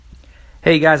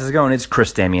Hey guys, how's it going? It's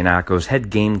Chris Damianakos, head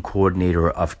game coordinator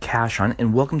of Cash Hunt,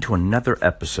 and welcome to another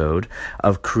episode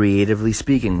of Creatively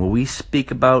Speaking, where we speak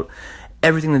about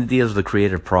everything that deals with the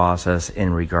creative process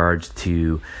in regards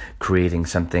to creating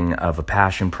something of a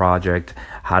passion project,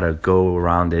 how to go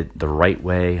around it the right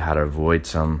way, how to avoid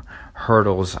some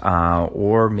hurdles,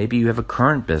 or maybe you have a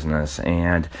current business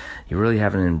and you really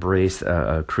haven't embraced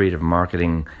a creative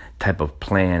marketing type of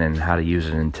plan and how to use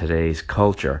it in today's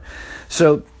culture.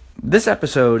 So this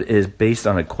episode is based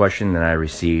on a question that I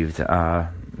received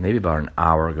maybe about an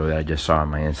hour ago that I just saw on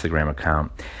my Instagram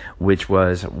account, which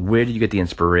was, where did you get the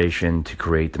inspiration to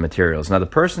create the materials? Now, the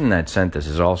person that sent this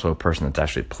is also a person that's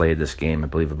actually played this game, I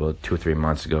believe about 2 or 3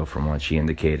 months ago from what she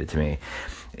indicated to me,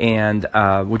 and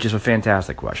which is a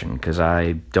fantastic question because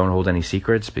I don't hold any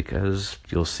secrets, because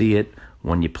you'll see it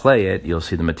when you play it, you'll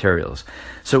see the materials.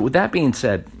 So with that being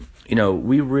said,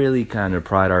 we really kind of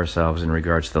pride ourselves in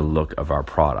regards to the look of our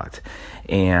product.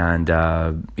 And,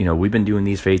 we've been doing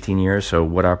these for 18 years, so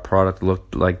what our product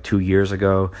looked like 2 years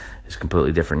ago is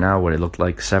completely different now. What it looked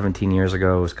like 17 years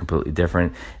ago is completely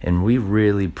different. And we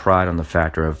really pride on the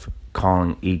factor of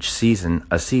calling each season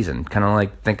a season. Kind of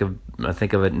like think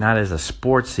of it not as a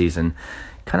sports season,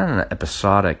 kind of an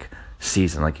episodic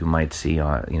season like you might see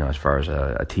on, as far as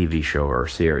a TV show or a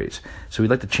series. So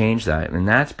we'd like to change that, and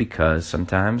that's because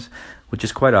sometimes, which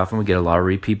is quite often, we get a lot of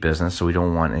repeat business, so we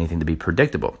don't want anything to be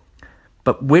predictable.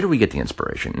 But where do we get the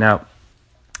inspiration? Now,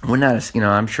 we're not,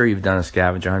 I'm sure you've done a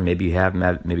scavenger hunt. Maybe you have,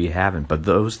 maybe you haven't. But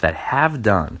those that have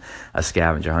done a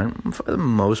scavenger hunt, for the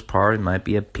most part, it might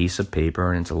be a piece of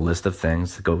paper and it's a list of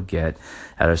things to go get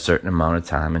at a certain amount of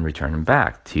time and return them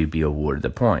back to be awarded the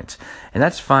points. And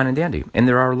that's fine and dandy. And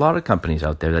there are a lot of companies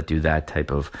out there that do that type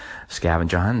of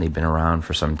scavenger hunt. They've been around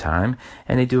for some time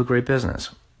and they do a great business.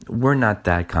 We're not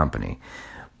that company.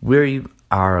 We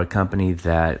are a company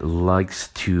that likes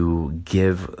to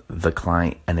give the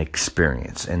client an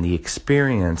experience, and the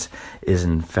experience is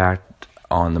in fact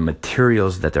on the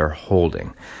materials that they're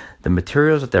holding. The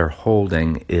materials that they're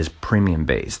holding is premium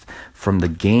based, from the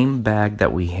game bag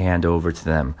that we hand over to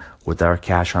them with our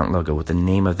Cash Hunt logo, with the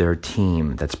name of their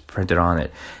team that's printed on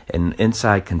it, and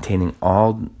inside containing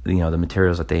all the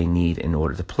materials that they need in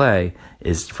order to play,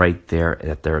 is right there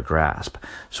at their grasp.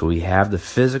 So we have the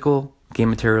physical game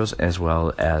materials, as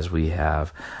well as we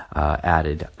have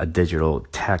added a digital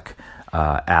tech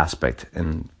aspect,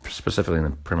 and specifically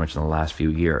pretty much in the last few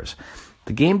years.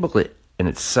 The game booklet in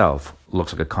itself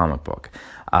looks like a comic book,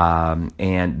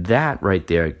 and that right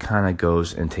there kind of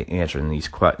goes into answering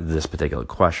this particular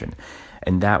question,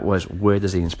 and that was, where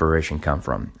does the inspiration come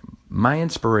from? My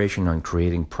inspiration on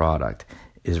creating product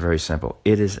is very simple.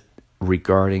 It is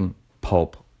regarding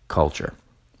pulp culture.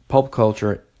 Pulp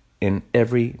culture in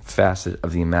every facet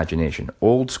of the imagination.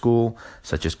 Old school,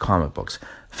 such as comic books,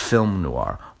 film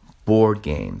noir, board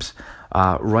games,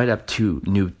 right up to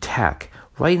new tech.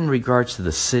 Right in regards to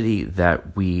the city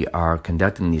that we are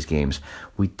conducting these games,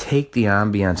 we take the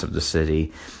ambience of the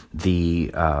city, the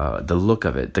look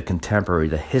of it, the contemporary,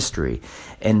 the history,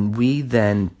 and we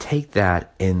then take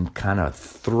that and kind of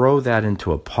throw that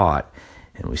into a pot,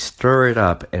 and we stir it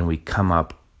up, and we come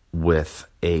up with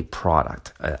a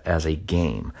product as a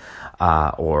game,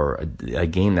 or a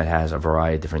game that has a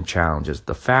variety of different challenges.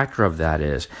 The factor of that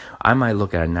is, I might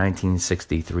look at a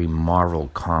 1963 Marvel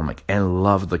comic and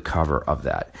love the cover of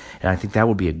that, and I think that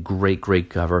would be a great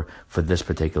cover for this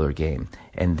particular game.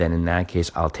 And then in that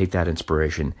case, I'll take that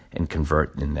inspiration and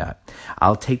convert in that.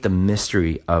 I'll take the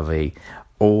mystery of a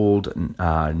old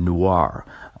noir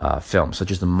film, such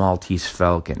as the Maltese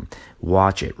Falcon,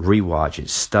 watch it, rewatch it,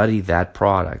 study that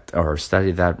product, or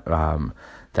study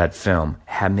that film,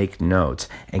 make notes,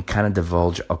 and kind of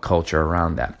divulge a culture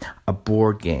around that. A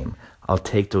board game, I'll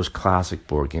take those classic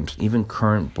board games, even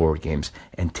current board games,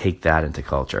 and take that into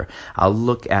culture. I'll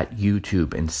look at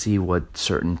YouTube and see what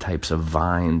certain types of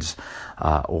vines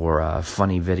or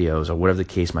funny videos or whatever the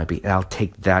case might be, and I'll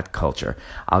take that culture.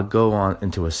 I'll go on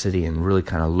into a city and really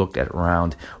kind of look at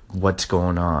around what's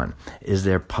going on. Is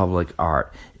there public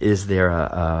art? Is there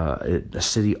a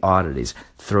city oddities?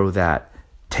 Throw that,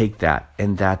 take that,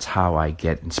 and that's how I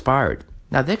get inspired.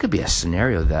 Now, there could be a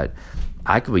scenario that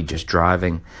I could be just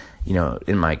driving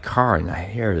in my car and I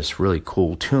hear this really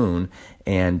cool tune,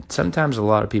 and sometimes a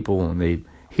lot of people, when they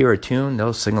hear a tune,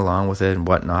 they'll sing along with it and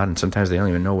whatnot, and sometimes they don't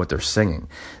even know what they're singing.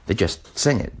 They just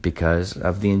sing it because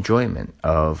of the enjoyment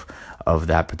of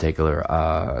that particular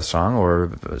song,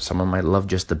 or someone might love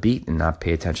just the beat and not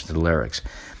pay attention to the lyrics.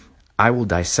 I will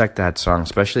dissect that song,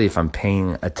 especially if I'm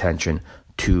paying attention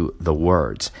to the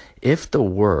words. If the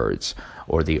words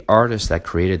or the artist that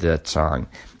created that song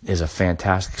is a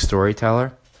fantastic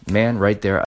storyteller, man, right there,